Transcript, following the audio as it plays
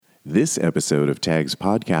This episode of Tags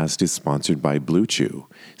Podcast is sponsored by Blue Chew.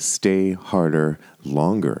 Stay harder,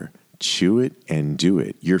 longer. Chew it and do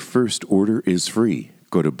it. Your first order is free.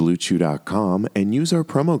 Go to BlueChew.com and use our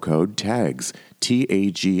promo code TAGS,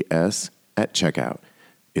 T-A-G-S, at checkout.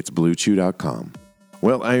 It's BlueChew.com.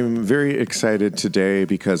 Well, I'm very excited today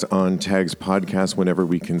because on Tags Podcast, whenever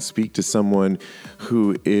we can speak to someone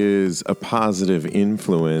who is a positive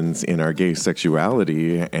influence in our gay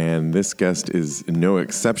sexuality, and this guest is no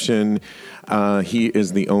exception. He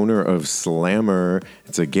is the owner of Slammer.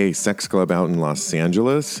 It's a gay sex club out in Los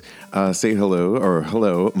Angeles. Say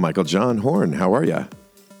hello, Michael John Horn. How are you?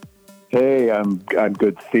 Hey, I'm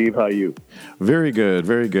good, Steve. How are you? Very good,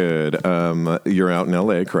 very good. You're out in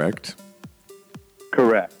LA, correct?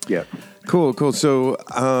 Correct, yes. Cool. So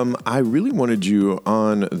I really wanted you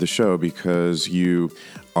on the show because you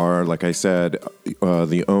are, like I said,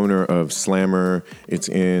 the owner of Slammer. It's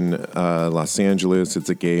in Los Angeles. It's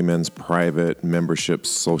a gay men's private membership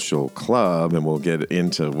social club, and we'll get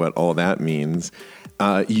into what all that means.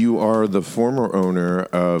 You are the former owner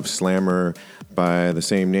of Slammer by the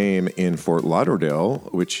same name in Fort Lauderdale,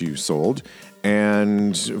 which you sold.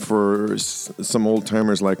 And for some old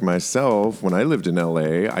timers like myself, when I lived in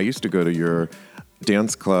LA, I used to go to your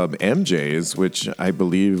dance club MJ's, which I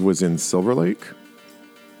believe was in Silver Lake.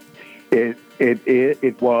 It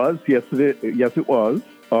was, yes it was.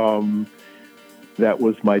 That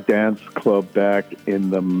was my dance club back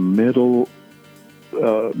in the mid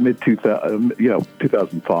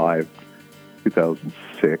 2005,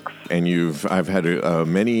 2006. And I've had I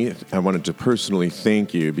wanted to personally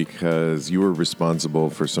thank you because you were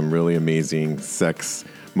responsible for some really amazing sex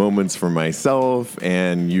moments for myself,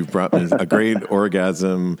 and you've brought me a great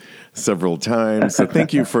orgasm several times. So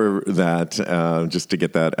thank you for that, just to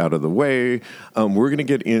get that out of the way. We're going to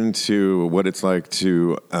get into what it's like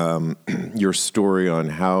to your story on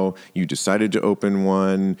how you decided to open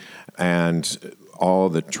one and all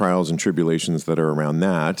the trials and tribulations that are around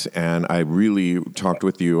that. And I really talked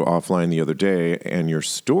with you offline the other day and your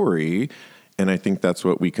story, and I think that's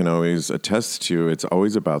what we can always attest to. It's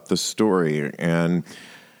always about the story, and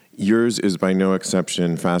yours is by no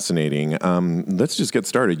exception fascinating. Let's just get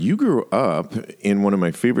started. You grew up in one of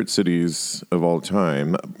my favorite cities of all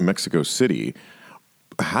time, Mexico City.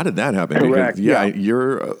 How did that happen? Correct. Because,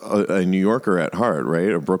 you're a New Yorker at heart, right?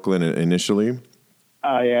 Or Brooklyn initially?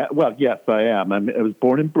 Yes, I am. I was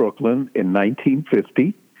born in Brooklyn in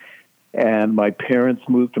 1950, and my parents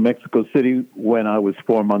moved to Mexico City when I was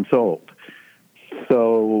 4 months old.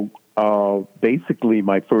 So basically,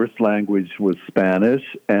 my first language was Spanish,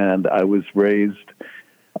 and I was raised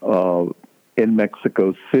in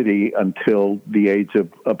Mexico City until the age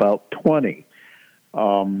of about 20.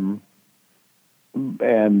 And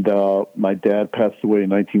my dad passed away in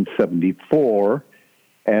 1974,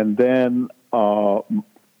 and then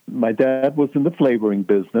my dad was in the flavoring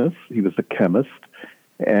business. He was a chemist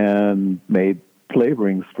and made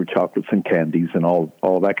flavorings for chocolates and candies and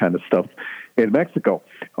all that kind of stuff in Mexico.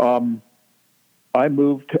 I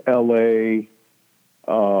moved to L.A.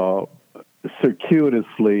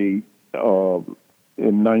 Circuitously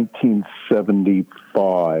in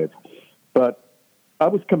 1975, but I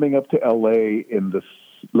was coming up to L.A. in the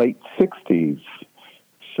late 60s,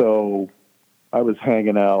 so I was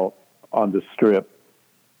hanging out on the Strip,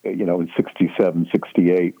 in 67,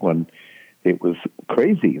 68, when it was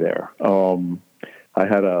crazy there. I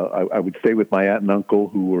would stay with my aunt and uncle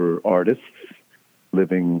who were artists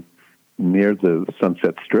living near the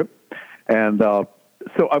Sunset Strip. And so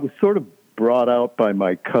I was sort of brought out by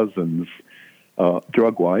my cousins,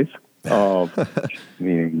 drug-wise,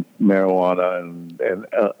 meaning marijuana and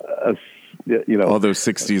all those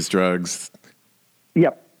 60s drugs.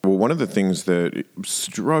 Yep. Well, one of the things that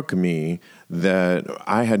struck me that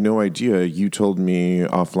I had no idea, you told me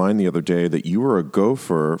offline the other day that you were a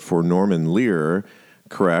gopher for Norman Lear,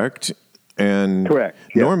 correct? And correct.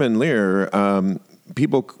 Yeah. Norman Lear,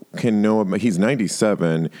 people can know about, he's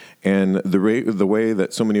 97, and the way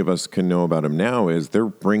that so many of us can know about him now is they're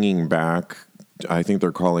bringing back, I think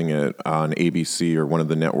they're calling it on ABC or one of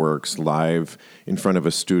the networks, live in front of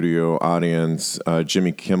a studio audience.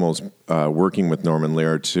 Jimmy Kimmel's working with Norman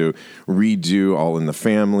Lear to redo All in the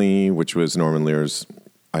Family, which was Norman Lear's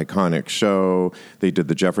iconic show. They did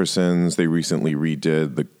The Jeffersons. They recently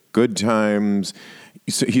redid The Good Times.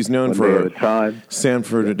 So he's known for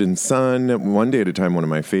Sanford and Son, One Day at a Time, one of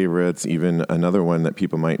my favorites. Even another one that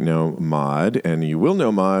people might know, Maude. And you will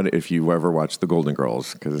know Maude if you ever watched The Golden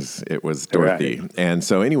Girls, because it was Dorothy. Right. And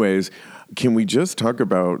so anyways, can we just talk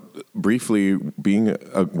about briefly being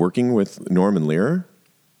working with Norman Lear?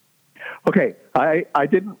 Okay. I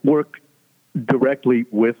didn't work directly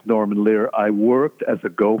with Norman Lear. I worked as a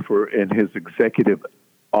gopher in his executive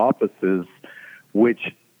offices, which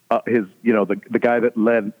the guy that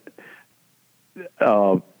led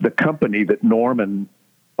the company that Norman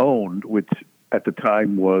owned, which at the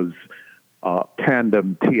time was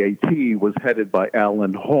Tandem TAT, was headed by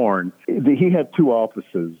Alan Horn. He had two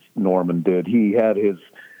offices, Norman did. He had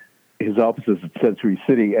his offices at Century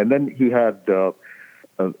City, and then he had the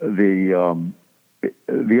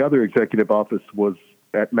other executive office was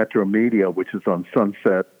at Metro Media, which is on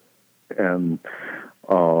Sunset and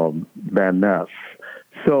Van Ness.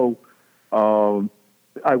 So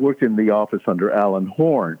I worked in the office under Alan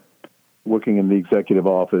Horn, working in the executive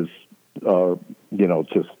office,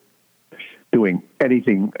 just doing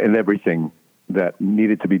anything and everything that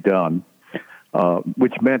needed to be done,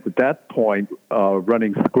 which meant at that point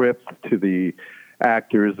running scripts to the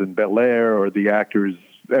actors in Bel Air or the actors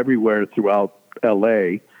everywhere throughout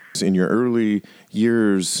L.A. In your early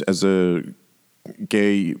years as a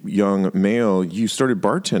gay young male, you started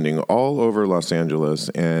bartending all over Los Angeles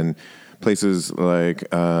and places like,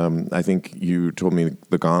 I think you told me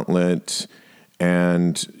the Gauntlet,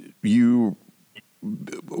 and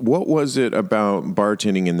what was it about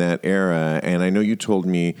bartending in that era? And I know you told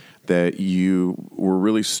me that you were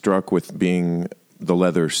really struck with being the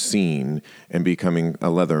leather scene and becoming a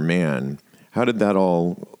leather man. How did that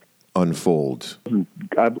all unfold?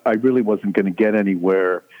 I really wasn't going to get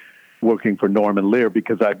anywhere working for Norman Lear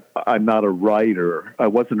because I'm not a writer. I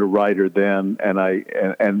wasn't a writer then,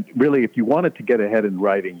 and really, if you wanted to get ahead in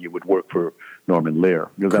writing, you would work for Norman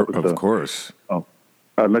Lear. That was of course.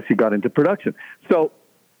 Unless you got into production. So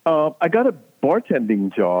I got a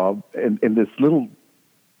bartending job in this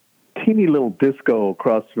teeny little disco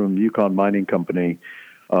across from Yukon Mining Company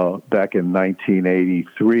back in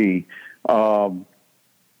 1983.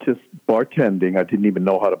 Just bartending. I didn't even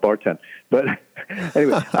know how to bartend. But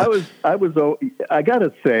anyway, I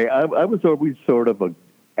gotta say, I was always sort of an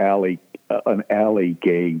alley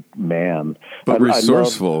gay man. But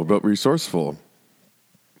resourceful.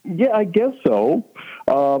 Yeah, I guess so.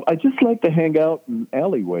 I just like to hang out in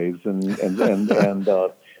alleyways and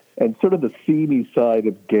sort of the seamy side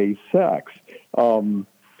of gay sex,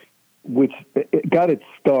 which it got its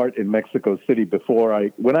start in Mexico City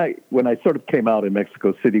when I sort of came out in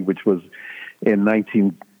Mexico City, which was in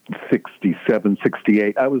 1967,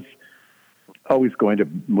 68. I was always going to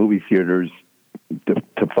movie theaters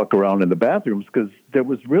to fuck around in the bathrooms because there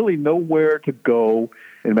was really nowhere to go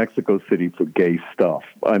in Mexico City for gay stuff.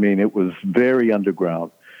 I mean, it was very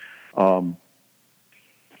underground. So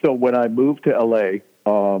when I moved to LA,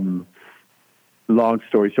 long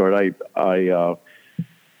story short, I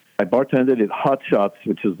bartended at Hot Shots,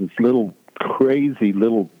 which is this little crazy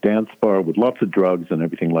little dance bar with lots of drugs and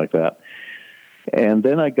everything like that. And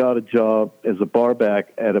then I got a job as a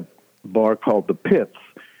barback at a bar called The Pits,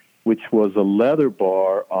 which was a leather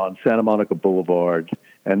bar on Santa Monica Boulevard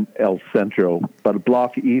and El Centro, about a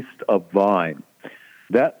block east of Vine.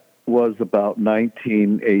 That was about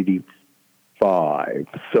 1985.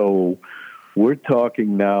 So we're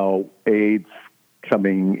talking now AIDS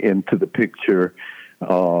coming into the picture,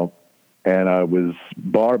 and I was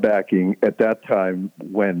barbacking at that time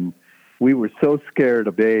when we were so scared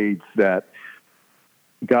of AIDS that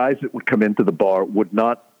guys that would come into the bar would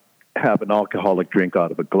not have an alcoholic drink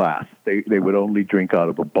out of a glass. They would only drink out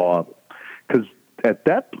of a bottle. Because at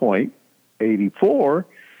that point, 84,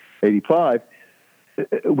 85,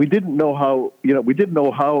 we didn't know how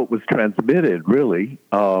it was transmitted, really.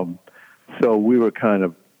 So we were kind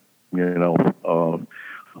of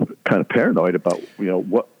paranoid about,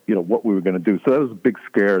 what we were going to do. So that was a big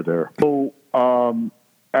scare there. So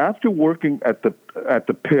after working at the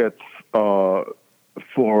Pits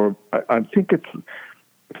for, I think it's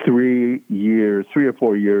 3 or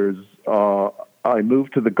 4 years, I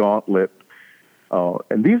moved to the Gauntlet.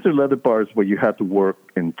 And these are leather bars where you had to work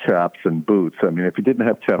in chaps and boots. I mean, if you didn't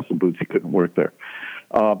have chaps and boots, you couldn't work there.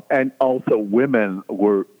 And also women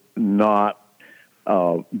were not,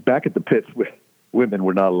 back at the Pits, women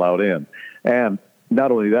were not allowed in. And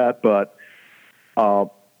not only that, but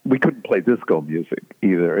we couldn't play disco music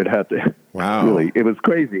either. It had to, wow. Really, it was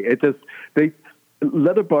crazy.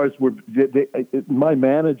 Leather bars were, my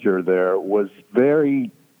manager there was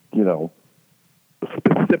very,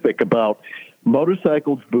 specific about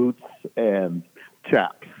motorcycles, boots, and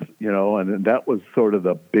chaps, and that was sort of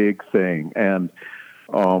the big thing. And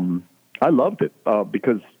I loved it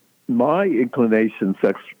because my inclination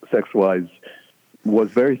sex-wise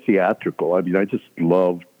was very theatrical. I mean, I just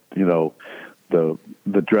loved, the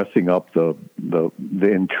dressing up, the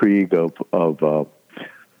intrigue of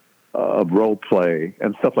role play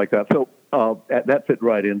and stuff like that. So that fit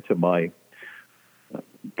right into my,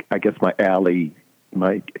 I guess, my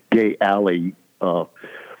gay alley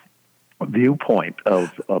viewpoint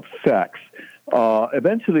of sex.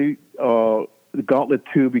 Eventually, the Gauntlet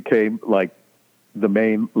 2 became like the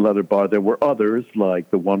main leather bar. There were others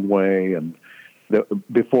like the One Way, and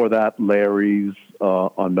before that, Larry's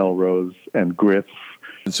on Melrose and Griff's.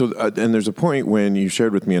 So, and there's a point when you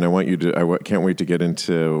shared with me, and I can't wait to get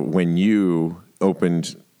into when you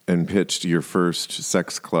opened and pitched your first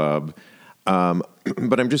sex club.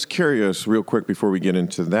 But I'm just curious, real quick, before we get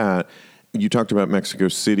into that, you talked about Mexico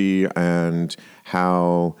City and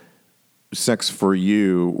how sex for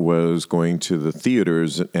you was going to the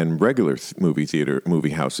theaters and regular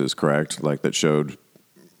movie houses, correct? Like that showed,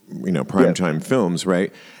 primetime films,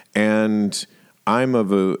 right? And I'm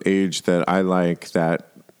of an age that I like that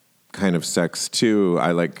kind of sex too.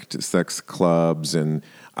 I like sex clubs, and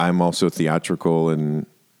I'm also theatrical and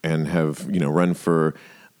have run for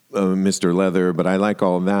Mr. Leather, but I like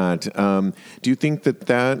all that. Do you think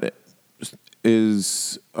that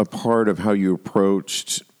is a part of how you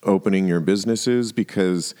approached opening your businesses?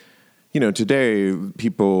 Because today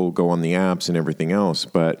people go on the apps and everything else,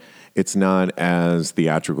 but it's not as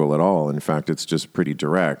theatrical at all. In fact, it's just pretty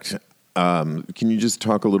direct. Can you just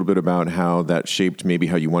talk a little bit about how that shaped maybe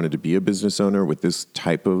how you wanted to be a business owner with this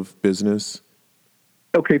type of business?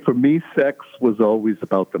 Okay, for me, sex was always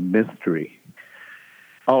about the mystery,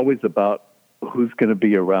 always about who's going to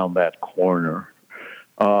be around that corner,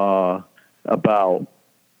 about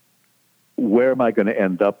where am I going to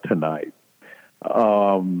end up tonight,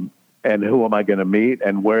 and who am I going to meet,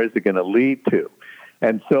 and where is it going to lead to?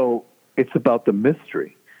 And so it's about the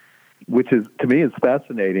mystery, which is, to me, is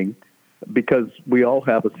fascinating, because we all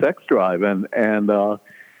have a sex drive,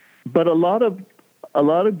 but a lot of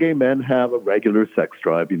gay men have a regular sex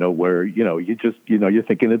drive, where you just you're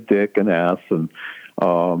thinking of dick and ass, and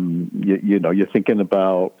you're thinking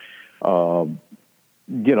about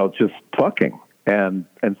just fucking and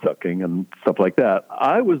sucking and stuff like that.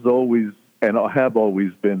 I was always, and I have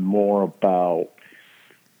always been, more about,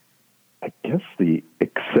 I guess,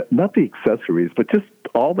 not the accessories, but just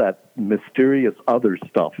all that mysterious other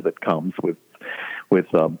stuff that comes with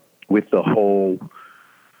the whole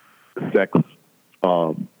sex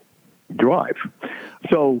drive.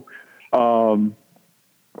 So at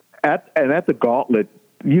the Gauntlet,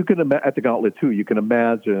 at the Gauntlet 2, you can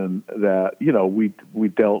imagine that we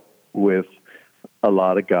dealt with a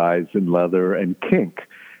lot of guys in leather and kink,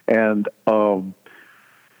 and so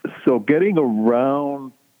getting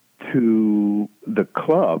around to the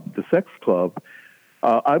club, the sex club.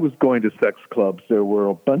 I was going to sex clubs. There were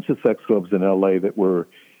a bunch of sex clubs in LA that were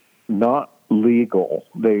not legal.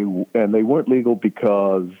 They weren't legal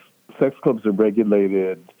because sex clubs are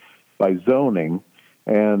regulated by zoning,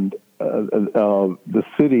 and the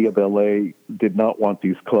city of LA did not want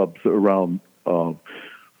these clubs around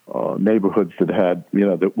neighborhoods that had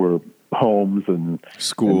that were homes and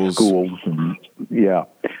schools and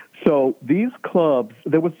So these clubs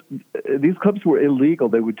were illegal.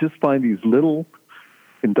 They would just find these little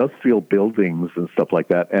industrial buildings and stuff like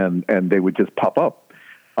that, and they would just pop up.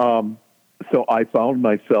 So I found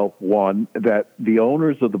myself one that the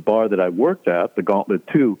owners of the bar that I worked at, the Gauntlet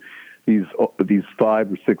 2, these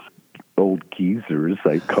 5 or 6 old geezers,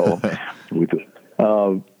 I call them,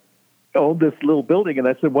 owned this little building, and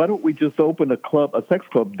I said, why don't we just open a sex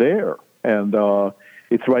club there? And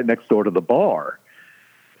it's right next door to the bar,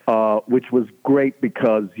 which was great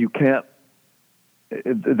because you can't.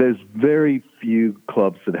 There's very few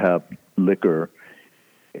clubs that have liquor.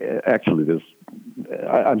 Actually,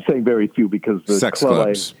 I'm saying very few because the sex club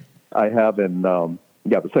clubs I have in the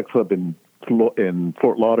sex club in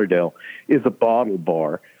Fort Lauderdale is a bottle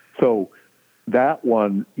bar. So that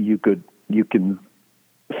one you can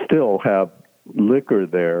still have liquor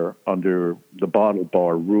there under the bottle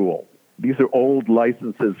bar rule. These are old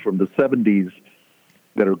licenses from the 70s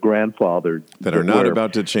that are grandfathered. That are not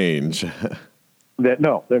about to change.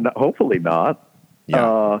 No, they're not. Hopefully not.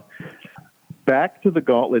 Yeah. Back to the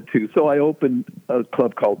Gauntlet 2. So I opened a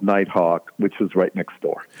club called Nighthawk, which was right next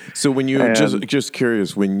door. So when you just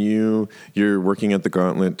curious, when you're working at the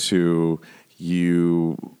Gauntlet 2,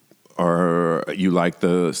 you like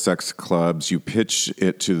the sex clubs, you pitch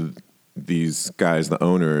it to these guys, the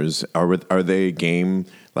owners. Are they game?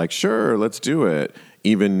 Like, sure, let's do it,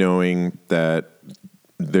 even knowing that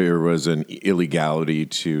there was an illegality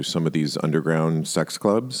to some of these underground sex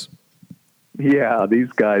clubs? Yeah,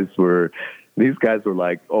 these guys were These guys were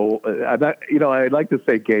like, I'm not, I'd like to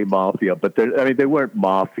say gay mafia, but they weren't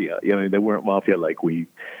mafia. They weren't mafia like we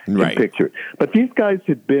Right. pictured. But these guys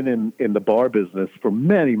had been in the bar business for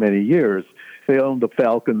many, many years. They owned the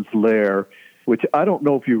Falcon's Lair, which I don't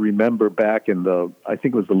know if you remember back in I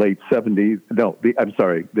think it was the late 70s. No,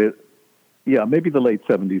 maybe the late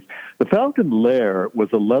 70s. The Falcon Lair was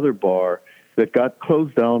a leather bar that got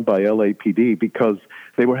closed down by LAPD because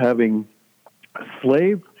they were having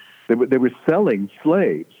they were selling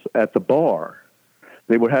slaves at the bar.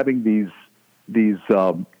 They were having these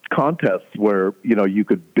contests where you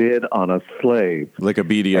could bid on a slave, like a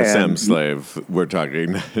BDSM slave. We're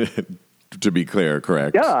talking, to be clear,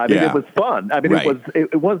 correct? Yeah, it was fun. Right.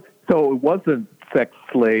 It wasn't sex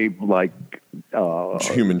slave like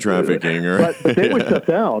human trafficking, but they were shut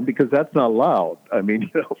down because that's not allowed.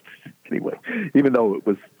 Anyway, even though it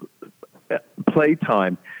was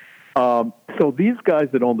playtime. So these guys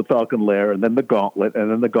that owned the Falcon Lair and then the Gauntlet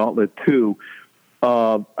and then the Gauntlet 2,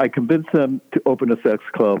 I convinced them to open a sex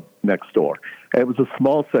club next door. And it was a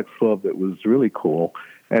small sex club that was really cool,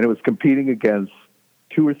 and it was competing against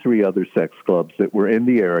 2 or 3 other sex clubs that were in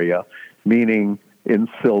the area, meaning in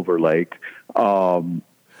Silver Lake. But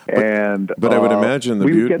I would imagine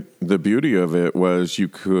the beauty of it was you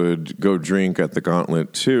could go drink at the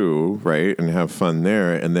Gauntlet 2, right, and have fun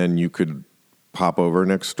there, and then you could pop over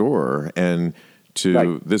next door and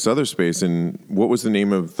to this other space. And what was the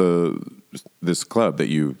name of this club that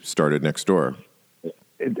you started next door?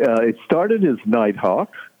 It started as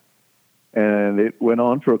Nighthawk, and it went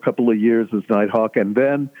on for a couple of years as Nighthawk, and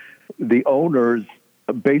then the owners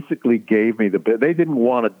basically gave me they didn't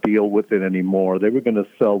want to deal with it anymore. They were going to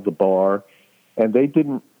sell the bar, and they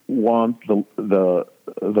didn't want the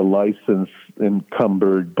license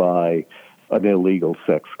encumbered by an illegal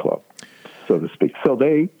sex club, so to speak. So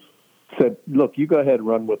they said, "Look, you go ahead and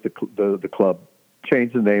run with the club.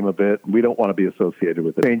 Change the name of it. We don't want to be associated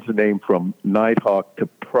with it." Change the name from Nighthawk to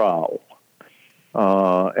Prowl,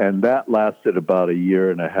 and that lasted about a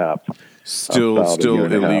year and a half. Still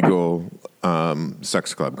illegal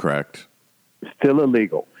sex club, correct? Still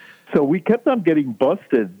illegal. So we kept on getting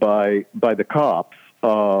busted by the cops,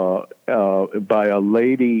 by a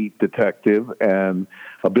lady detective and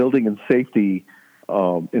a building and safety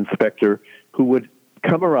inspector who would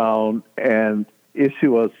come around and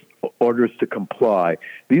issue us orders to comply.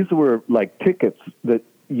 These were like tickets that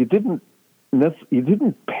you didn't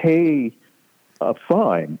pay a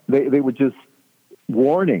fine. They were just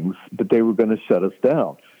warnings that they were going to shut us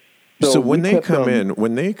down. So when they come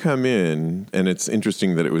in, and it's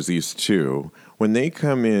interesting that it was these two, when they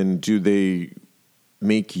come in, do they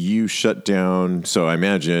make you shut down? So I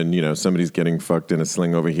imagine, somebody's getting fucked in a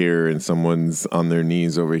sling over here and someone's on their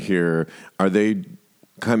knees over here. Are they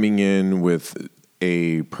coming in with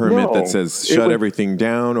a permit that says shut everything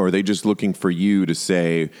down, or are they just looking for you to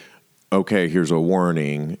say, okay, here's a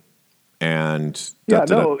warning? And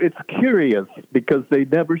it's curious because they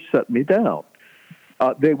never shut me down.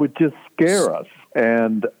 They would just scare us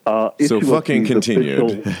and so fucking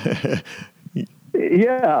continued.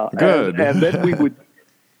 Yeah, good. And then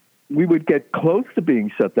we would get close to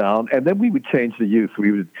being shut down, and then we would change the use.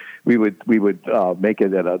 We would make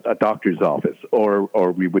it at a doctor's office,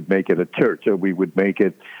 or we would make it a church, or we would make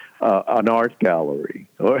it an art gallery.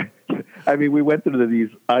 We went through these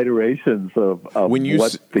iterations of when you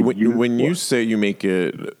when you say you make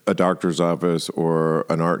it a doctor's office or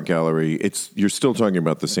an art gallery, you're still talking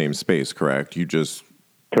about the same space, correct? You just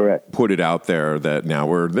correct put it out there that now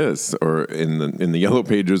we're this, or in the yellow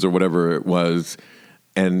pages or whatever it was,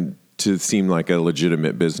 and to seem like a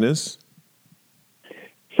legitimate business.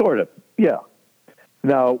 Sort of, yeah.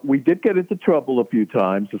 Now, we did get into trouble a few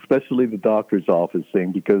times, especially the doctor's office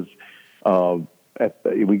thing, because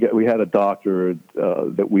we had a doctor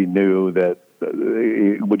that we knew that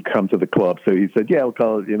would come to the club. So he said, "Yeah,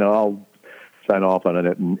 I'll sign off on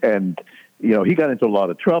it." And he got into a lot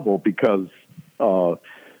of trouble because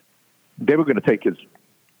they were going to take his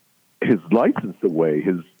license away.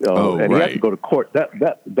 And he had to go to court.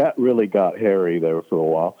 That really got hairy there for a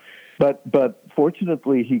while. But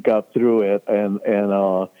fortunately, he got through it,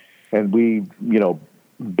 and we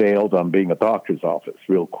bailed on being a doctor's office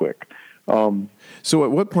real quick. So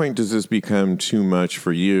at what point does this become too much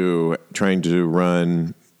for you, trying to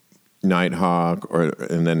run Nighthawk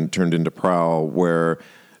and then turned into Prowl, where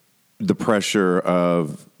the pressure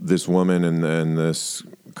of this woman and then this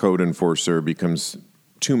code enforcer becomes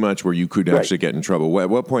too much where you could actually get in trouble? At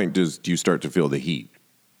what point do you start to feel the heat?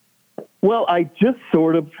 Well, I just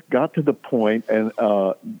sort of got to the point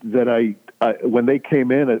that I when they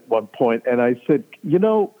came in at one point, and I said,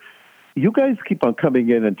 you guys keep on coming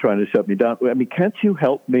in and trying to shut me down. I mean, can't you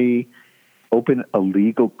help me open a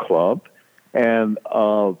legal club? And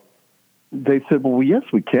they said, well, yes,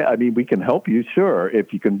 we can. I mean, we can help you, sure,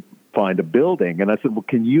 if you can find a building. And I said, well,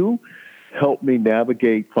 can you help me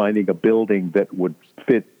navigate finding a building that would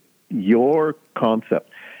fit your concept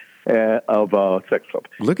of a sex club?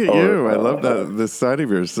 Look at you. I love this side of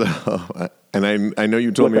yourself. And I know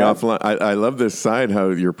you told me offline, I love this side, how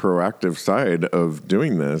your proactive side of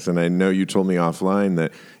doing this. And I know you told me offline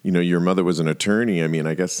that, you know, your mother was an attorney. I mean,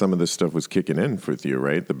 I guess some of this stuff was kicking in with you,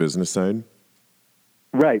 right? The business side?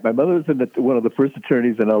 Right. My mother was one of the first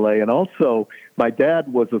attorneys in L.A. And also my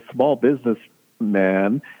dad was a small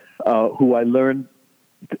businessman who I learned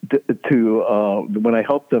to when I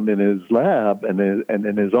helped him in his lab and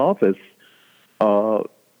in his office,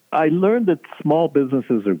 I learned that small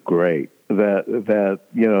businesses are great. That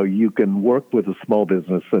you know, you can work with a small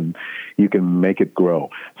business and you can make it grow.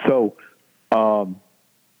 So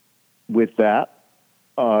with that,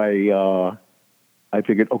 I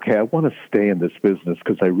figured, okay, I want to stay in this business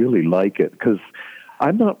because I really like it. Because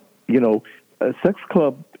I'm not, you know, a sex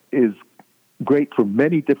club is great for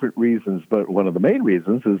many different reasons, but one of the main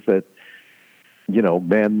reasons is that, you know,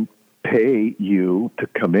 men pay you to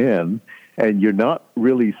come in and you're not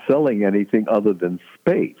really selling anything other than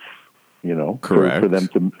space, you know, correct, for them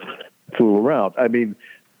to fool around. I mean,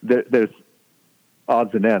 there's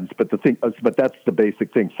odds and ends, but that's the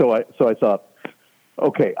basic thing. So I thought,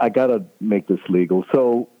 okay, I got to make this legal.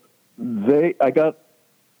 So I got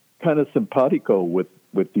kind of simpatico with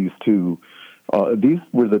these two. These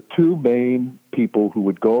were the two main people who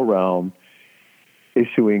would go around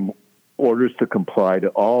issuing orders to comply to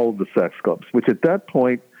all the sex clubs, which at that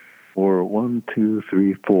point were 1, 2,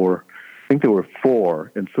 3, 4. I think there were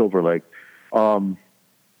 4 in Silver Lake. So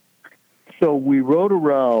we rode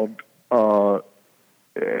around.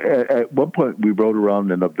 At one point, we rode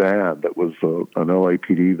around in a van that was an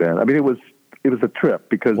LAPD van. I mean, it was a trip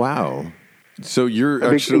because wow. So you're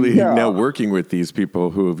actually now working with these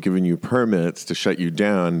people who have given you permits to shut you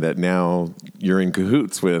down that now you're in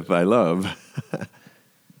cahoots with. I love.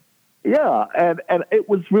 Yeah, and it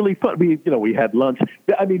was really fun. We had lunch.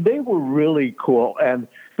 I mean, they were really cool. And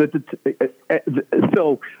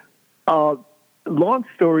so, long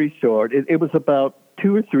story short, it was about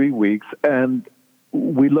 2 or 3 weeks, and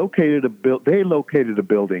we located They located a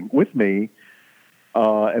building with me,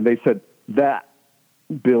 and they said that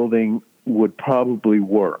building would probably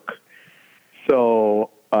work.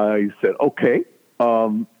 So I said, okay.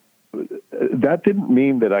 That didn't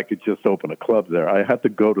mean that I could just open a club there. I had to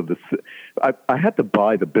go to I had to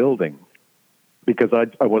buy the building because I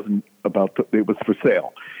wasn't it was for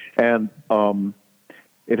sale. And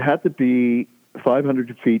it had to be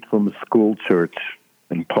 500 feet from a school, church,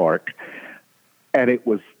 and park. And it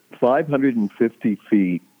was 550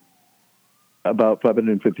 feet, about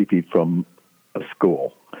 550 feet from a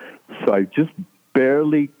school. So I just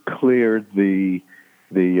barely cleared the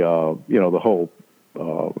whole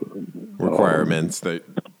requirements the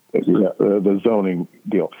zoning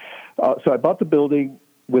deal. So I bought the building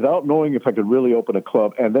without knowing if I could really open a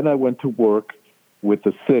club, and then I went to work with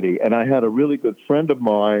the city. And I had a really good friend of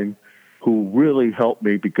mine who really helped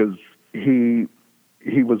me because he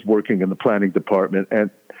was working in the planning department and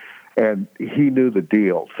he knew the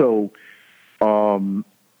deal. So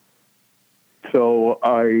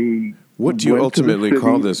I. What do you ultimately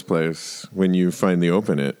call this place when you finally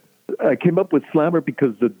open it? I came up with Slammer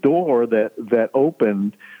because the door that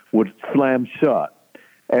opened would slam shut,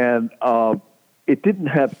 and it didn't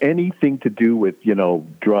have anything to do with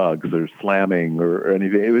drugs or slamming or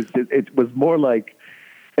anything. It was more like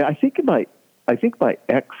I think my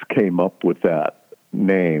ex came up with that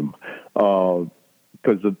name because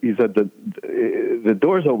he said the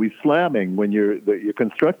door's always slamming when your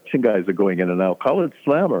construction guys are going in and out. Call it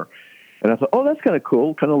Slammer, and I thought, oh, that's kind of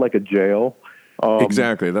cool, kind of like a jail.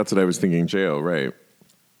 Exactly. That's what I was thinking, jail, right.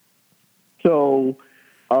 So,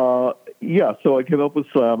 so I came up with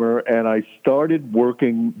Slammer, and I started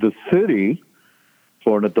working the city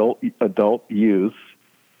for an adult use.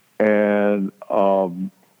 And,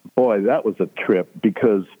 boy, that was a trip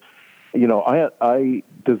because, I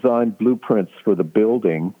designed blueprints for the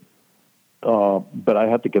building, but I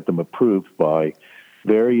had to get them approved by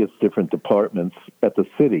various different departments at the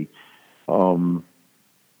city.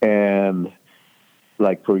 And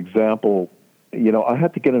like, for example, I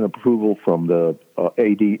had to get an approval from the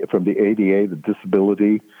ADA, the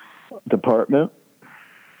Disability Department,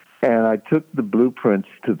 and I took the blueprints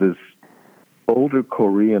to this older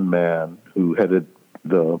Korean man who headed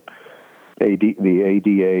the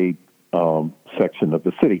ADA section of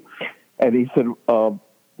the city, and he said,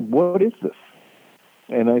 what is this?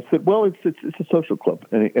 And I said, well, it's a social club.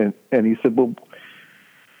 And he said, well,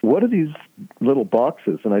 what are these little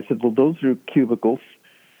boxes? And I said, well, those are cubicles.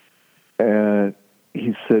 And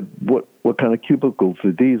he said, what kind of cubicles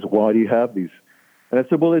are these? Why do you have these? And I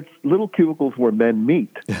said, well, it's little cubicles where men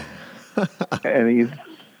meet. And he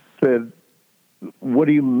said, what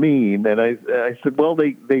do you mean? And I said, well,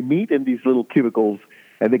 they meet in these little cubicles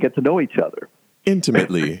and they get to know each other.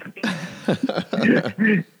 Intimately.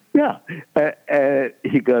 Yeah.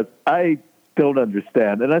 He goes, I don't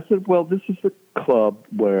understand. And I said, well, this is a club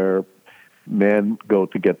where men go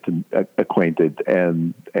to get acquainted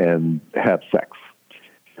and have sex.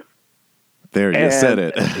 There, you said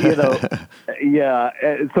it. Yeah.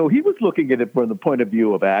 So he was looking at it from the point of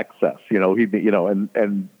view of access. I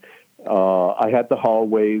had the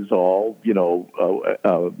hallways all,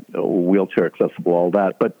 wheelchair accessible, all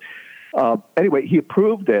that. But anyway, he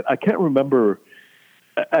approved it. I can't remember.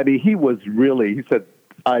 I mean, he said,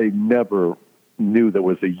 I never knew there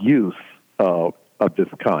was a use of this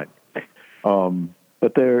kind.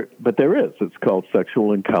 But there is. It's called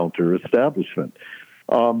Sexual Encounter Establishment.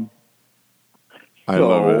 I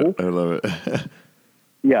love it.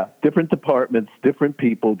 Yeah, different departments, different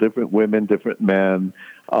people, different women, different men,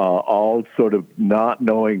 all sort of not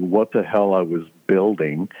knowing what the hell I was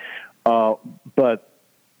building. But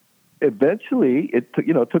eventually, it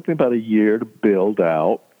took me about a year to build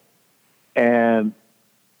out, and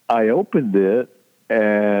I opened it,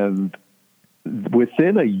 and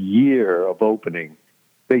within a year of opening,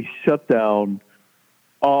 they shut down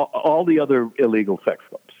all the other illegal sex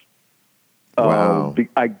clubs. Wow.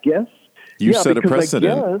 I guess you set a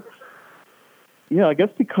precedent. I guess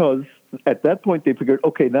because at that point they figured,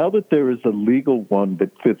 okay, now that there is a legal one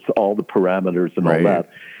that fits all the parameters and all that,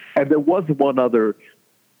 and there was one other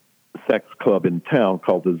sex club in town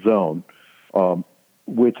called The Zone,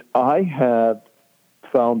 which I had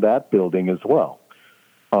found that building as well.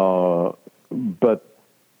 But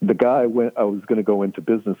the guy I was going to go into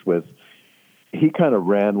business with, he kind of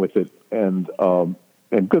ran with it, and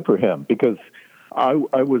good for him, because I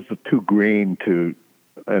was too green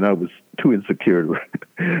and I was too insecure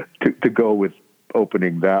to go with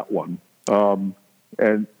opening that one.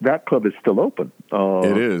 And that club is still open.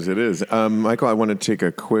 It is. Michael, I want to take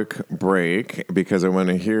a quick break because I want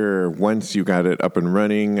to hear, once you got it up and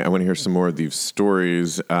running, I want to hear some more of these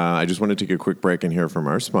stories. I just want to take a quick break and hear from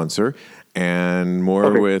our sponsor and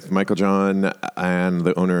more with Michael John and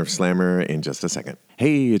the owner of Slammer in just a second.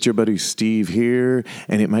 Hey, it's your buddy Steve here,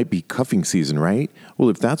 and it might be cuffing season, right? Well,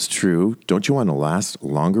 if that's true, don't you want to last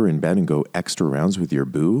longer in bed and go extra rounds with your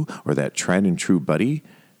boo or that tried and true buddy?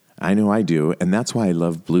 I know I do, and that's why I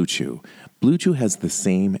love Blue Chew. Blue Chew has the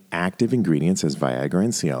same active ingredients as Viagra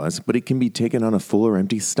and Cialis, but it can be taken on a full or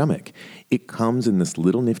empty stomach. It comes in this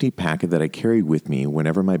little nifty packet that I carry with me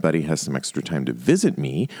whenever my buddy has some extra time to visit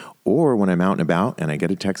me, or when I'm out and about and I get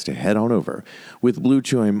a text to head on over. With Blue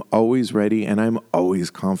Chew, I'm always ready and I'm always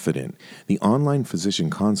confident. The online physician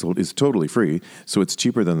consult is totally free, so it's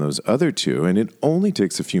cheaper than those other two, and it only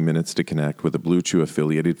takes a few minutes to connect with a Blue Chew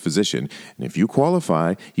affiliated physician. And if you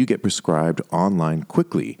qualify, you get prescribed online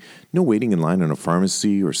quickly. No waiting in line in a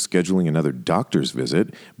pharmacy or scheduling another doctor's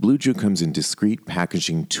visit. Blue Chew comes in discreet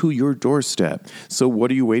packaging to your doorstep. So what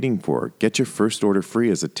are you waiting for? Get your first order free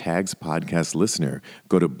as a Tags podcast listener.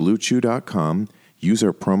 Go to BlueChew.com. Use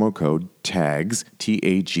our promo code TAGS,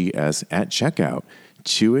 TAGS, at checkout.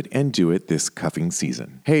 Chew it and do it this cuffing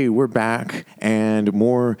season. Hey, we're back, and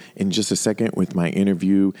more in just a second with my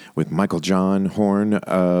interview with Michael John Horn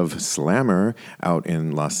of Slammer out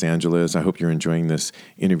in Los Angeles. I hope you're enjoying this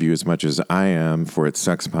interview as much as I am for its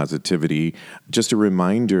sex positivity. Just a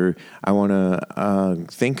reminder, I want to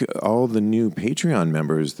thank all the new Patreon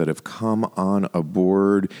members that have come on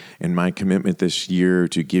aboard, and my commitment this year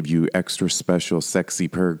to give you extra special sexy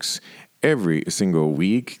perks every single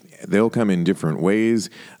week. They'll come in different ways.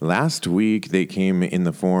 Last week, they came in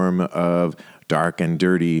the form of Dark and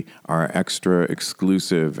Dirty, our extra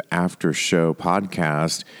exclusive after show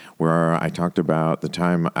podcast, where I talked about the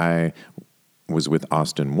time I was with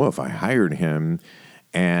Austin Wolf. I hired him,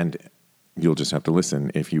 and you'll just have to listen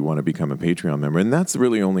if you want to become a Patreon member. And that's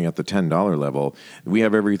really only at the $10 level. We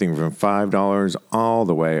have everything from $5 all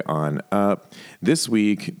the way on up. This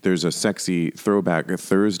week, there's a sexy Throwback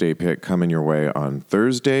Thursday pick coming your way on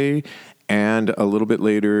Thursday. And a little bit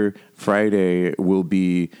later, Friday, will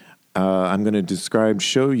be, I'm going to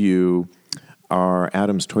show you our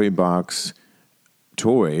Adam's Toy Box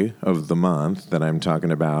toy of the month that I'm talking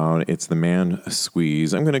about. It's the Man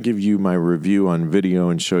Squeeze. I'm going to give you my review on video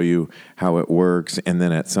and show you how it works. And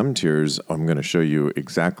then at some tiers, I'm going to show you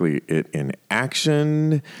exactly it in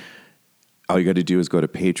action. All you got to do is go to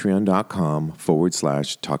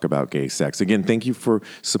patreon.com/talk about gay sex. Again, thank you for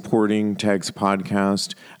supporting Tag's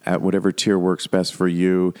podcast at whatever tier works best for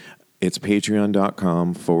you. It's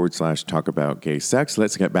patreon.com/talk about gay sex.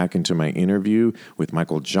 Let's get back into my interview with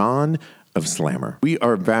Michael John of Slammer. We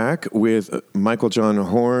are back with Michael John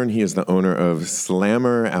Horn. He is the owner of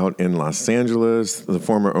Slammer out in Los Angeles, the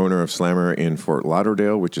former owner of Slammer in Fort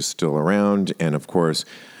Lauderdale, which is still around, and of course,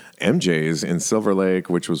 MJ's in Silver Lake,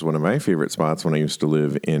 which was one of my favorite spots when I used to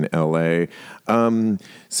live in LA.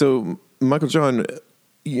 So, Michael John,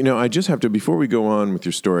 you know, I just have to, before we go on with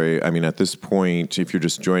your story, I mean, at this point, if you're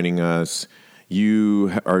just joining us,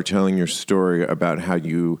 you are telling your story about how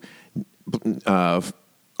you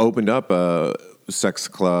opened up a sex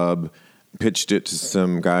club, pitched it to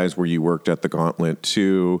some guys where you worked at the Gauntlet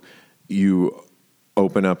too. You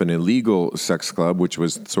open up an illegal sex club, which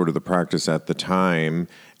was sort of the practice at the time.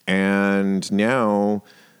 And now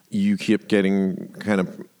you keep getting kind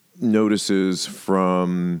of notices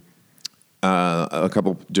from a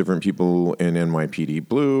couple different people in NYPD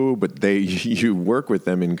Blue, but you work with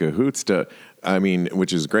them in cahoots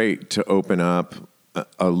which is great, to open up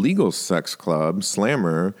a legal sex club,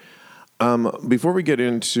 Slammer. Before we get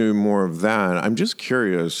into more of that, I'm just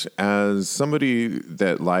curious, as somebody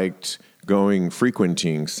that liked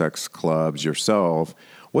frequenting sex clubs yourself,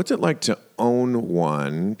 what's it like to own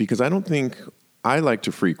one? Because I don't think I like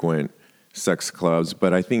to frequent sex clubs,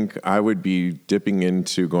 but I think I would be going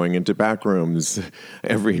into back rooms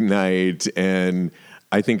every night. And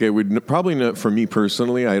I think it would probably not, for me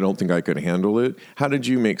personally, I don't think I could handle it. How did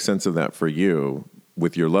you make sense of that for you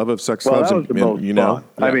with your love of sex clubs? That was the most fun.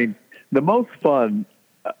 Yeah. I mean, the most fun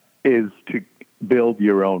is to build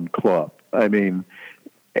your own club. I mean,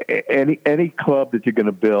 any club that you're going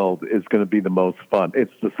to build is going to be the most fun.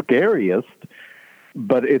 It's the scariest,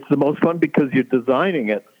 but it's the most fun because you're designing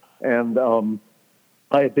it. And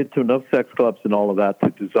I had been to enough sex clubs and all of that to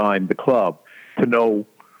design the club, to know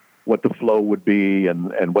what the flow would be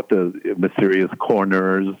and what the mysterious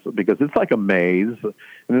corners, because it's like a maze. And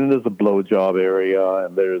then there's a blowjob area,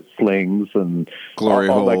 and there's slings and glory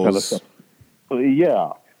all holes. that kind of stuff.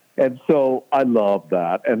 Yeah. And so I love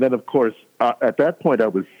that. And then, of course, at that point I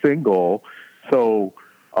was single, so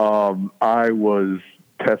I was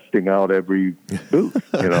testing out every booth,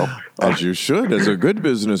 you know. As you should, as a good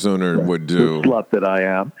business owner would do. The slut that I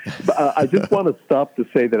am. But I just want to stop to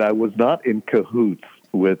say that I was not in cahoots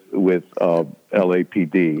with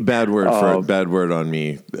LAPD. Bad word on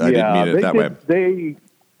me. I didn't mean it that way.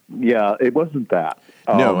 It wasn't that.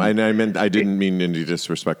 No, and I didn't mean any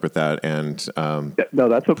disrespect with that. And no,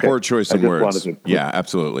 that's okay. Poor choice of words. Yeah,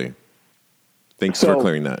 absolutely. Thanks for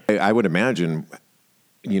clearing that. I would imagine,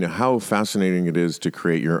 you know, how fascinating it is to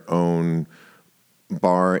create your own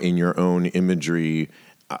bar in your own imagery,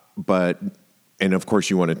 and of course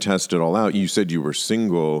you want to test it all out. You said you were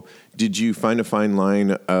single. Did you find a fine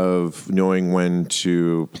line of knowing when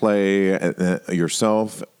to play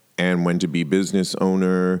yourself and when to be business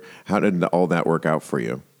owner? How did all that work out for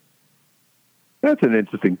you? That's an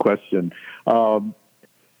interesting question.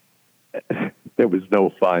 There was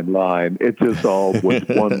no fine line. It just all was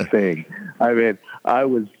one thing. I mean, I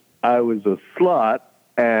was a slut,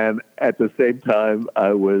 and at the same time,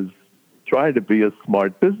 I was trying to be a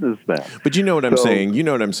smart businessman. But you know what I'm saying? You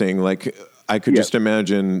know what I'm saying? Like, I could just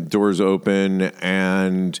imagine doors open,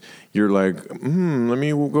 and you're like, let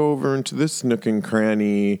me go over into this nook and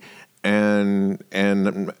cranny, and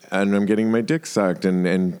I'm getting my dick sucked,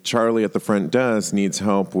 and Charlie at the front desk needs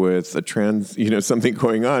help with something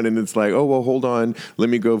going on, and it's like, oh well, hold on, let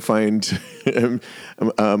me go find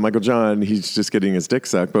Michael John. He's just getting his dick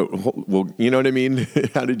sucked. But well, you know what I mean?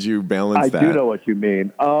 How did you balance that? I do know what you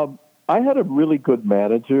mean. I had a really good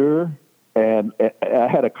manager, and I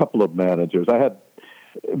had a couple of managers.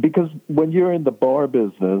 Because when you're in the bar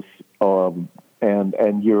business, and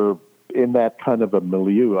you're in that kind of a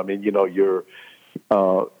milieu, I mean, you know, you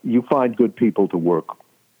find good people to work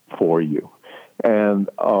for you. And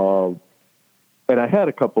I had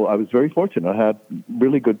a couple, I was very fortunate. I had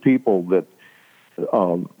really good people that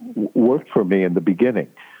worked for me in the beginning.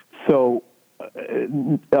 So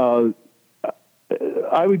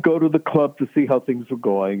I would go to the club to see how things were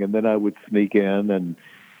going, and then I would sneak in and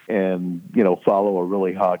you know, follow a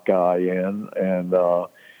really hot guy in and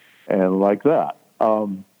like that.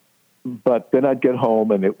 But then I'd get home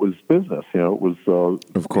and it was business. You know, it was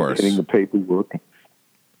of course getting the paperwork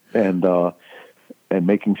and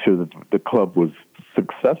making sure that the club was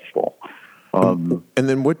successful. And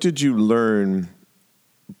then what did you learn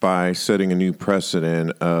by setting a new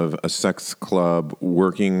precedent of a sex club,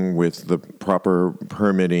 working with the proper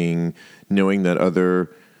permitting, knowing that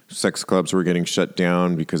other sex clubs were getting shut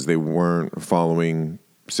down because they weren't following,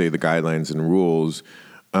 say, the guidelines and rules?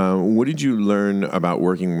 What did you learn about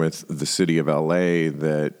working with the city of LA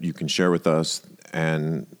that you can share with us,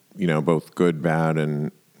 and both good, bad,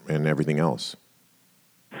 and everything else?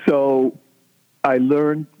 So I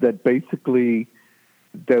learned that basically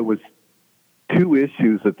there was two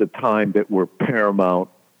issues at the time that were paramount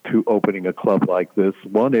to opening a club like this.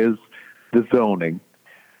 One is the zoning.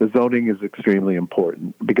 The zoning is extremely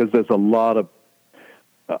important because there's a lot of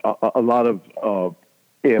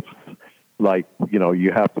ifs. Like,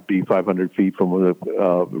 you have to be 500 feet from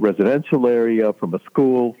a residential area, from a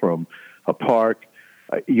school, from a park.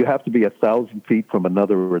 You have to be 1,000 feet from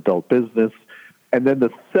another adult business. And then the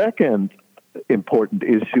second important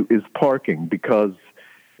issue is parking, because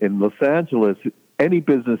in Los Angeles, any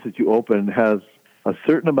business that you open has a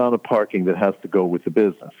certain amount of parking that has to go with the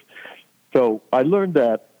business. So I learned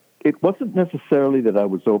that it wasn't necessarily that I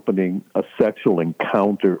was opening a sexual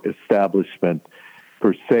encounter establishment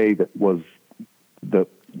per se that was the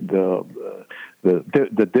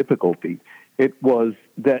difficulty. It was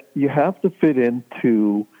that you have to fit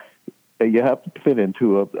into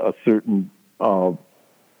a certain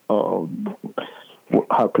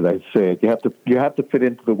how could I say it? You have to fit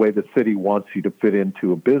into the way the city wants you to fit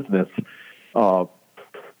into a business.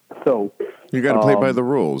 So you got to play by the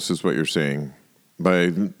rules, is what you're saying.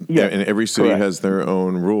 And every city correct. has their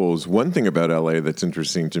own rules. One thing about LA that's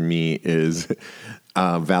interesting to me is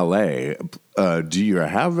valet. Do you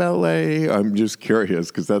have valet? I'm just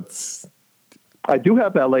curious because that's. I do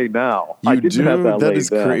have valet now. You I didn't do? have valet That is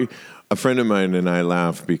then. crazy. A friend of mine and I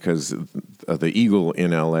laugh because the Eagle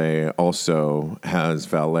in LA also has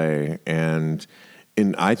valet, and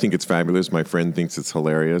I think it's fabulous. My friend thinks it's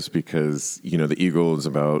hilarious because the Eagle is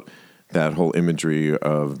about that whole imagery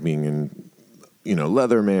of being in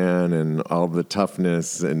Leatherman and all the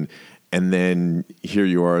toughness, and then here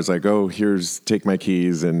you are, it's like, oh, take my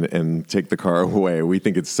keys and take the car away. We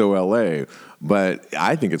think it's so LA, but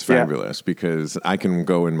I think it's fabulous because I can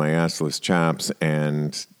go in my assless chaps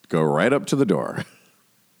and go right up to the door.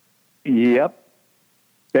 Yep.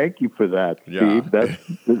 Thank you for that, Steve. Yeah.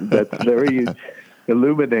 That's very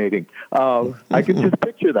illuminating. I can just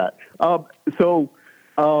picture that. So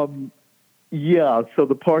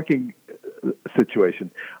the parking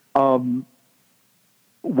situation.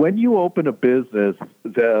 When you open a business,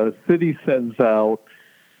 the city sends out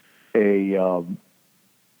a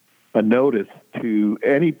notice to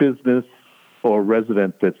any business or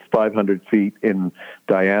resident that's 500 feet in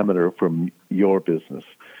diameter from your business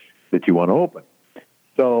that you want to open.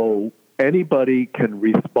 So anybody can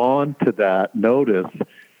respond to that notice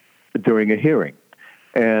during a hearing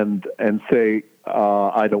and say,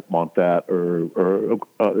 I don't want that, or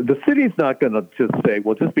the city's not going to just say,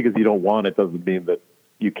 well, just because you don't want it doesn't mean that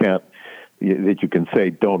you can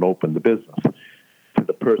say don't open the business to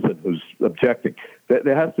the person who's objecting.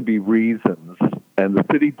 There has to be reasons, and the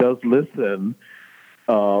city does listen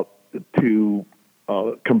to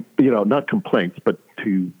not complaints, but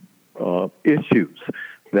to issues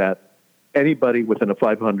that anybody within a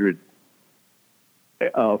 500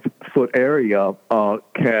 foot area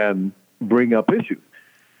can bring up issues.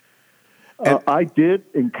 I did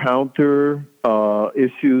encounter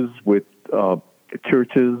issues with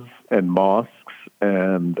churches and mosques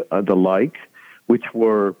and the like, which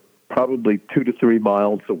were probably 2 to 3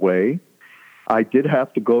 miles away. I did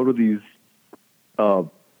have to go to these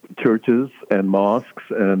churches and mosques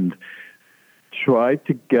and try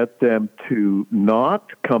to get them to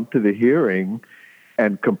not come to the hearing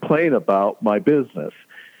and complain about my business.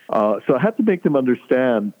 So I had to make them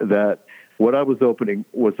understand that what I was opening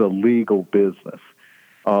was a legal business.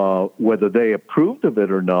 Whether they approved of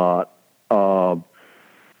it or not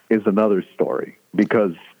is another story,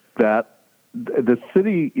 because the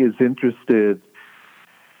city is interested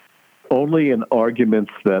only in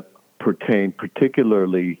arguments that pertain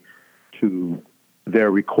particularly to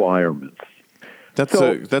their requirements. That's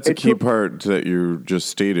a key part that you just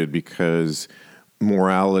stated, because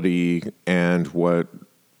morality and what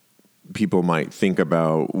people might think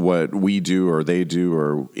about what we do or they do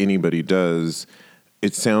or anybody does,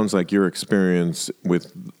 it sounds like your experience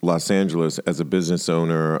with Los Angeles as a business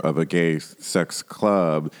owner of a gay sex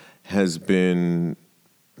club has been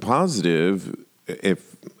positive.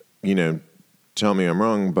 If, tell me I'm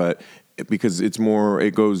wrong, but because it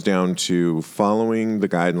goes down to following the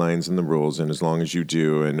guidelines and the rules, and as long as you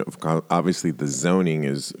do, and obviously the zoning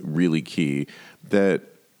is really key, that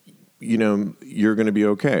you're going to be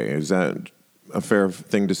okay. Is that a fair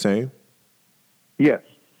thing to say? Yes.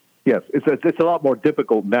 It's a lot more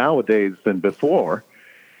difficult nowadays than before,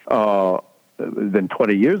 than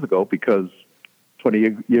 20 years ago, because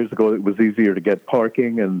 20 years ago it was easier to get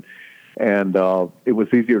parking and it was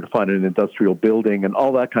easier to find an industrial building and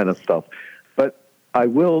all that kind of stuff. But I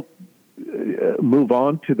will move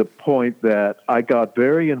on to the point that I got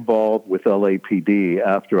very involved with LAPD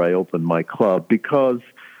after I opened my club, because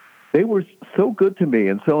they were so good to me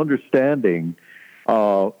and so understanding.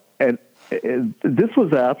 And this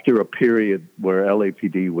was after a period where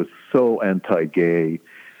LAPD was so anti-gay,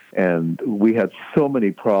 and we had so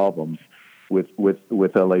many problems with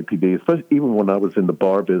LAPD, especially even when I was in the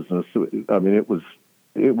bar business. I mean, it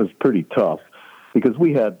was pretty tough, because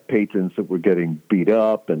we had patrons that were getting beat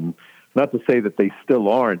up, and not to say that they still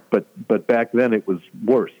aren't, but back then it was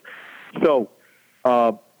worse. So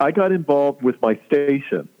I got involved with my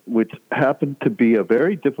station, which happened to be a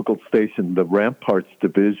very difficult station, the Ramparts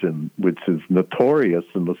Division, which is notorious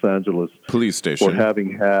in Los Angeles. Police station. For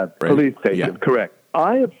having had right? Police station, yeah. Correct.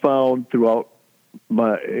 I have found throughout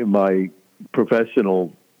my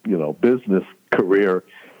professional, business career,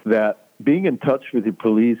 that being in touch with the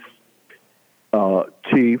police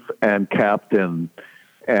chief and captain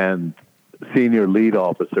and senior lead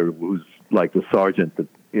officer, who's like the sergeant that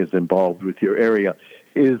is involved with your area,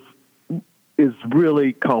 is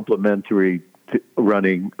really complementary to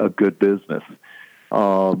running a good business.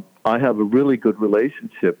 I have a really good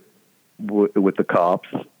relationship with the cops,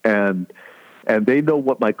 and they know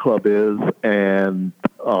what my club is, and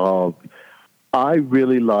I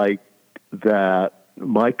really like that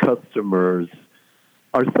my customers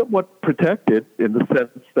are somewhat protected, in the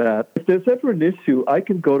sense that if there's ever an issue, I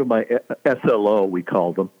can go to my SLO, we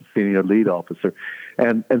call them, senior lead officer,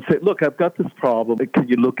 and say, look, I've got this problem. Can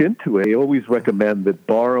you look into it? I always recommend that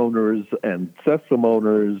bar owners and system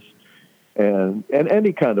owners and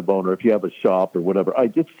any kind of owner, if you have a shop or whatever,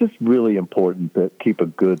 it's just really important to keep a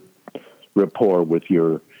good rapport with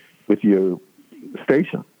your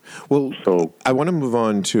station. Well, so I want to move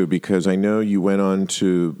on too, because I know you went on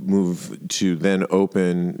to move to then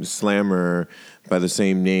open Slammer by the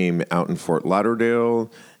same name out in Fort Lauderdale.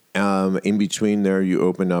 In between there, you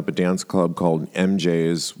opened up a dance club called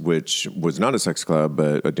MJ's, which was not a sex club,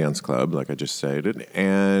 but a dance club, like I just said.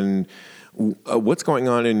 And what's going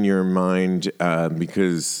on in your mind?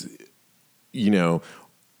 Because,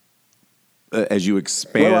 as you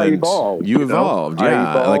expand, you evolved.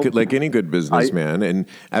 Yeah, like any good businessman. And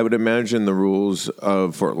I would imagine the rules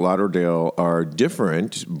of Fort Lauderdale are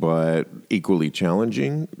different, but equally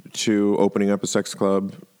challenging to opening up a sex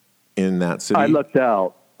club in that city. I lucked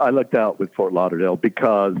out with Fort Lauderdale,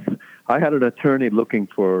 because I had an attorney looking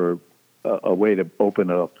for a way to open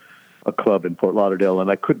a club in Fort Lauderdale,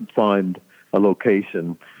 and I couldn't find a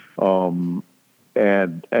location. And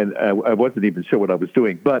I wasn't even sure what I was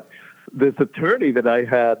doing. But this attorney that I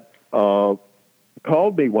had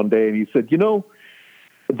called me one day, and he said,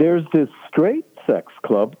 there's this straight sex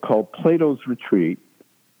club called Plato's Retreat.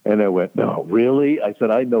 And I went, no, really? I said,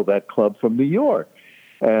 I know that club from New York.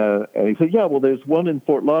 And he said, yeah, well, there's one in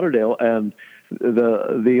Fort Lauderdale, and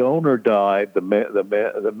the owner died, the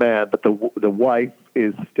man, but the wife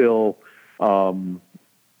is still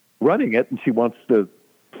running it, and she wants to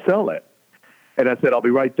sell it. And I said, I'll be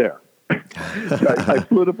right there. So I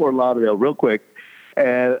flew to Fort Lauderdale real quick,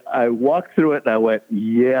 and I walked through it, and I went,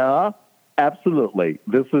 yeah, absolutely,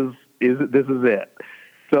 this is it.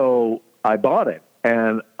 So I bought it,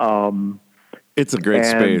 and it's a great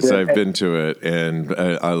space. I've been to it, and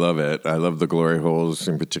I love it. I love the glory holes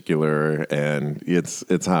in particular, and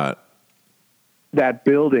it's hot. That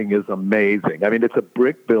building is amazing. I mean, it's a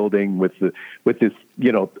brick building with this,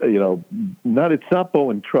 it's not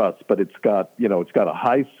Bowen Truss, but it's got a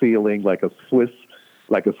high ceiling, like a Swiss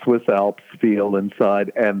Alps feel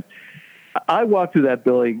inside. And I walked through that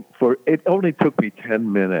building it only took me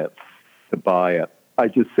 10 minutes to buy it. I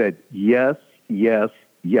just said, yes, yes,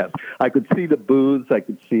 yes. I could see the booths. I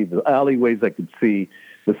could see the alleyways. I could see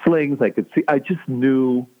the slings. I just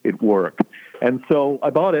knew it worked. And so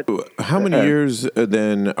I bought it. How many years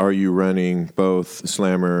then are you running both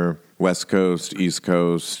Slammer, West Coast, East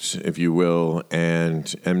Coast, if you will, and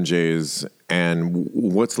MJ's? And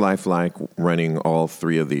what's life like running all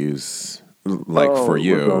three of these for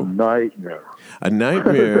you? It was a nightmare. A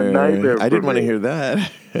nightmare? It was a nightmare. I didn't want to hear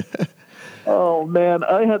that. Oh, man,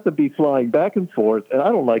 I had to be flying back and forth, and I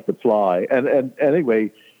don't like to fly. And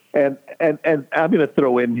anyway, and I'm going to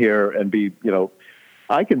throw in here and be,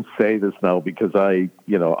 I can say this now because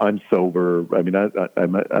I'm sober. I mean, I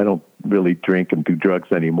don't really drink and do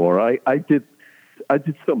drugs anymore. I I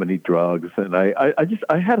did so many drugs, and I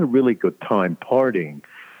had a really good time partying,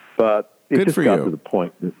 but it Good just for got you. to the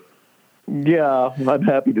point that, yeah, I'm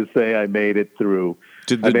happy to say I made it through.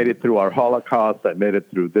 I made it through our Holocaust. I made it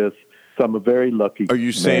through this. So I'm a very lucky Are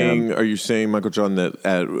you man. saying, Michael John,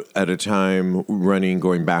 that at a time running,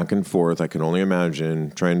 going back and forth, I can only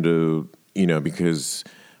imagine trying to, because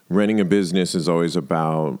running a business is always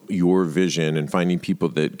about your vision and finding people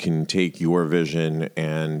that can take your vision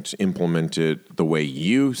and implement it the way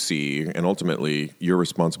you see, and ultimately you're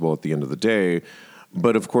responsible at the end of the day.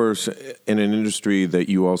 But of course, in an industry that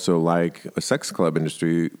you also like, a sex club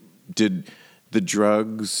industry, did the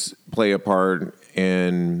drugs play a part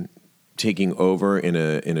in taking over in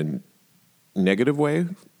a negative way,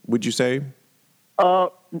 would you say?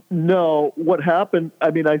 No, what happened? I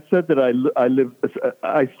mean, I said that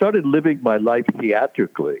I started living my life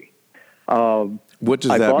theatrically. What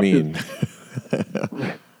does I that bought mean?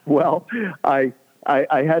 Well, I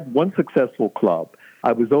had one successful club.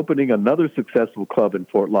 I was opening another successful club in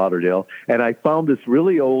Fort Lauderdale, and I found this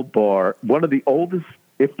really old bar, one of the oldest,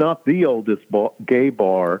 if not the oldest, gay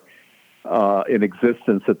bar in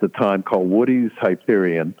existence at the time, called Woody's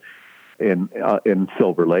Hyperion in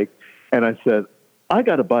Silver Lake. And I said, I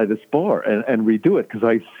got to buy this bar and redo it because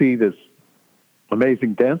I see this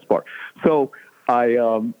amazing dance bar. So I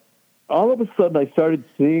all of a sudden I started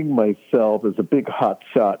seeing myself as a big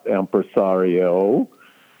hotshot impresario,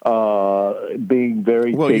 being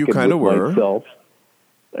very Well, you taken kind of with were. myself.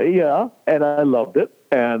 Yeah, and I loved it,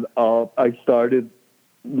 and I started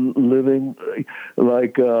living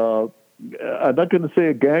like I'm not going to say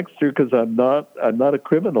a gangster because I'm not a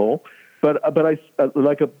criminal, but I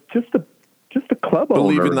like just a club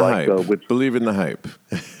Believe owner, in the like hype. Believe in the hype.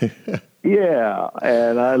 yeah,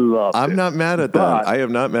 and I loved it. I'm not mad at that. I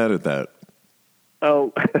am not mad at that.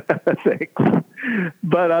 Oh, thanks.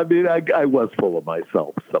 But I mean, I was full of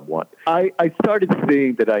myself somewhat. I started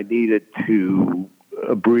seeing that I needed to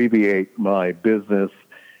abbreviate my business,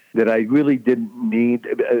 that I really didn't need,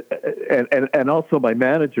 and also my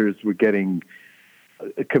managers were getting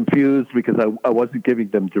confused because I wasn't giving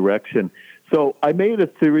them direction. So I made a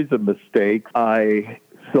series of mistakes. I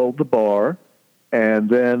sold the bar, and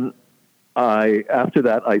then after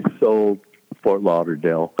that I sold Fort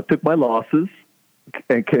Lauderdale. I took my losses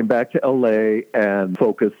and came back to LA and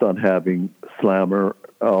focused on having Slammer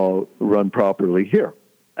run properly here.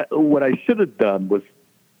 What I should have done was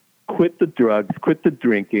quit the drugs, quit the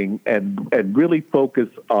drinking, and really focus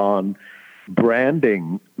on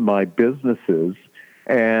branding my businesses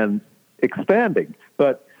and expanding.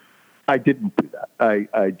 But I didn't do that.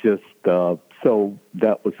 I just, so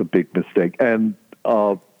that was a big mistake. And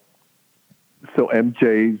so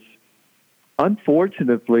MJ's,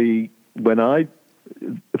 unfortunately, when I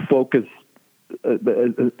turned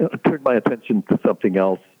my attention to something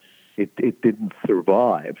else, it didn't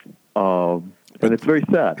survive. And it's very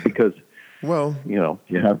sad because, well, you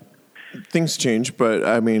have things change, but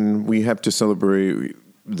I mean, we have to celebrate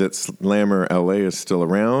that Slammer LA is still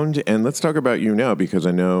around. And let's talk about you now, because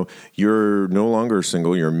I know you're no longer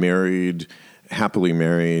single. You're married, happily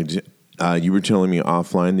married. You were telling me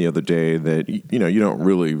offline the other day that, you don't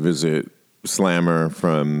really visit Slammer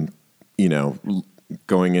from,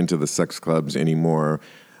 going into the sex clubs anymore.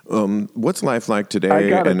 What's life like today? I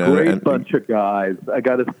got a great bunch of guys. I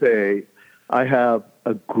got to say, I have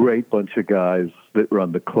a great bunch of guys that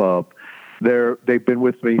run the club. They've been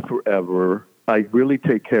with me forever. I really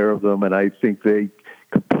take care of them, and I think they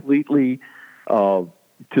completely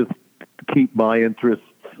just keep my interests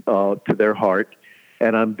to their heart.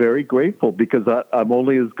 And I'm very grateful because I'm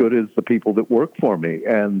only as good as the people that work for me,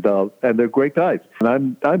 and they're great guys.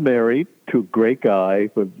 And I'm married to a great guy.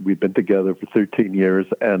 We've been together for 13 years.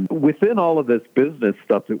 And within all of this business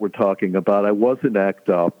stuff that we're talking about, I wasn't act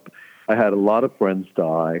up. I had a lot of friends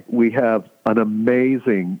die. We have an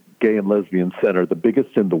amazing gay and lesbian center, the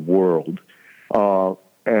biggest in the world,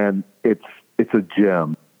 and it's a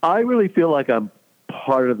gem. I really feel like I'm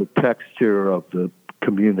part of the texture of the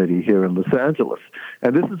community here in Los Angeles,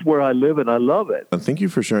 and this is where I live, and I love it. Thank you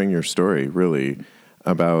for sharing your story, really,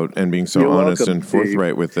 about and being so You're honest welcome, and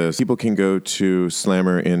forthright Steve. with this. People can go to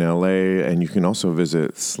Slammer in LA, and you can also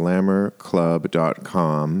visit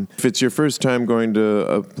slammerclub.com. If it's your first time going to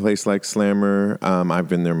a place like Slammer, I've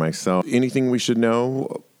been there myself. Anything we should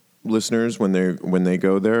know, listeners, when they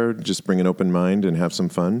go there? Just bring an open mind and have some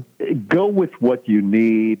fun. Go with what you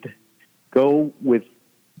need. Go with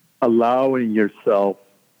allowing yourself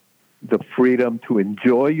the freedom to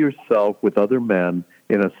enjoy yourself with other men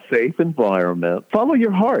in a safe environment. Follow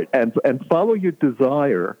your heart and follow your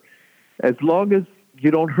desire. As long as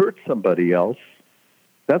you don't hurt somebody else,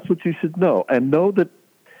 That's what you should know. And know that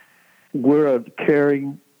we're a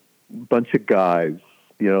caring bunch of guys,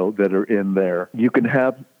 that are in there. You can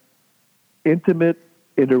have intimate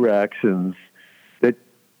interactions that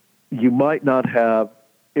you might not have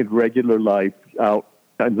in regular life out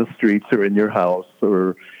in the streets or in your house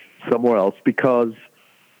or somewhere else, because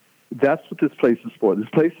that's what this place is for. This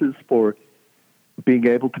place is for being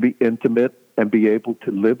able to be intimate and be able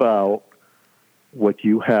to live out what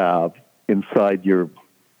you have inside your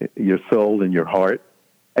soul and your heart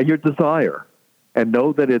and your desire, and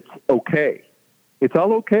know that it's okay. It's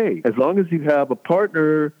all okay as long as you have a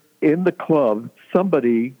partner in the club,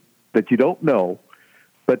 somebody that you don't know,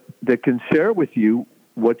 but that can share with you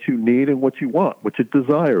what you need and what you want, what your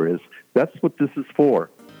desire is. That's what this is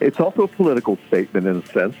for. It's also a political statement in a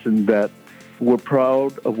sense, in that we're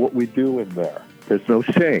proud of what we do in there. There's no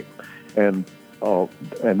shame, and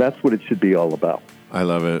that's what it should be all about. I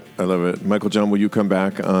love it. I love it. Michael John, will you come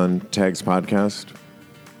back on Tags Podcast?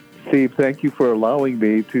 Steve, thank you for allowing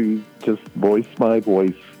me to just voice my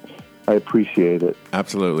voice. I appreciate it.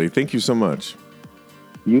 Absolutely. Thank you so much.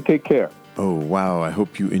 You take care. Oh, wow. I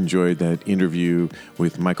hope you enjoyed that interview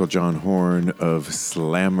with Michael John Horn of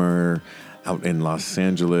Slammer out in Los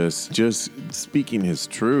Angeles, just speaking his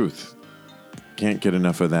truth. Can't get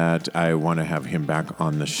enough of that. I want to have him back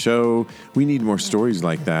on the show. We need more stories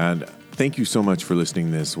like that. Thank you so much for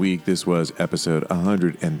listening this week. This was episode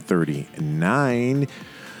 139.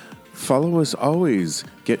 Follow us always.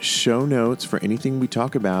 Get show notes for anything we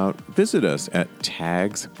talk about. Visit us at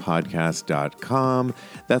tagspodcast.com.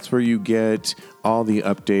 That's where you get all the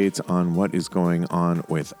updates on what is going on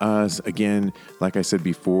with us. Again, like I said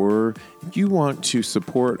before, if you want to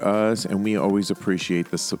support us, and we always appreciate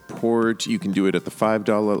the support, you can do it at the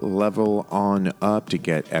 $5 level on up to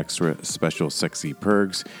get extra special sexy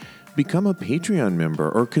perks. Become a Patreon member,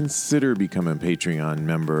 or consider becoming a Patreon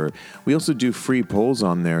member. We also do free polls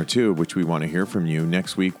on there too, which we want to hear from you.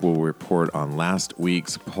 Next week, we'll report on last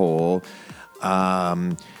week's poll.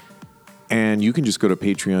 And you can just go to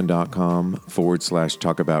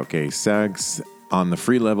patreon.com/talkaboutgaysex. On the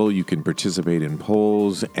free level, you can participate in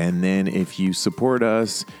polls. And then if you support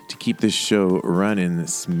us to keep this show running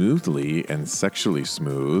smoothly and sexually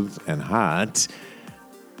smooth and hot,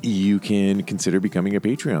 you can consider becoming a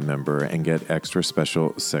Patreon member and get extra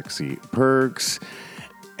special sexy perks.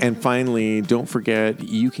 And finally, don't forget,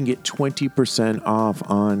 you can get 20% off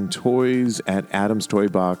on toys at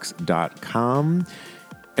adamstoybox.com.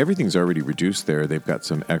 Everything's already reduced there. They've got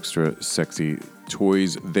some extra sexy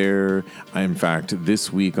toys there. In fact,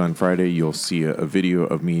 this week on Friday, you'll see a video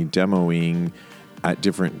of me demoing at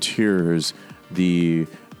different tiers. It's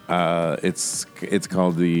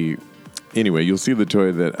called the... Anyway, you'll see the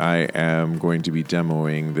toy that I am going to be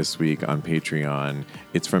demoing this week on Patreon.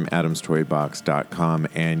 It's from adamstoybox.com.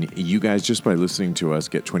 And you guys, just by listening to us,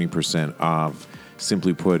 get 20% off.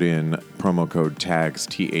 Simply put in promo code TAGS,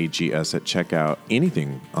 TAGS at checkout.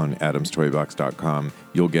 Anything on adamstoybox.com,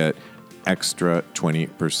 you'll get extra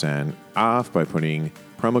 20% off by putting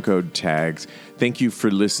promo code TAGS. Thank you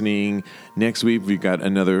for listening. Next week, we've got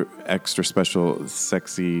another extra special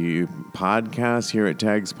sexy podcast here at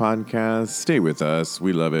Tags Podcast. Stay with us.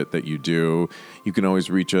 We love it that you do. You can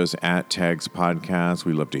always reach us at Tags Podcast.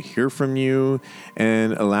 We love to hear from you.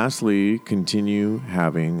 And lastly, continue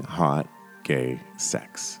having hot gay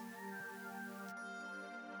sex.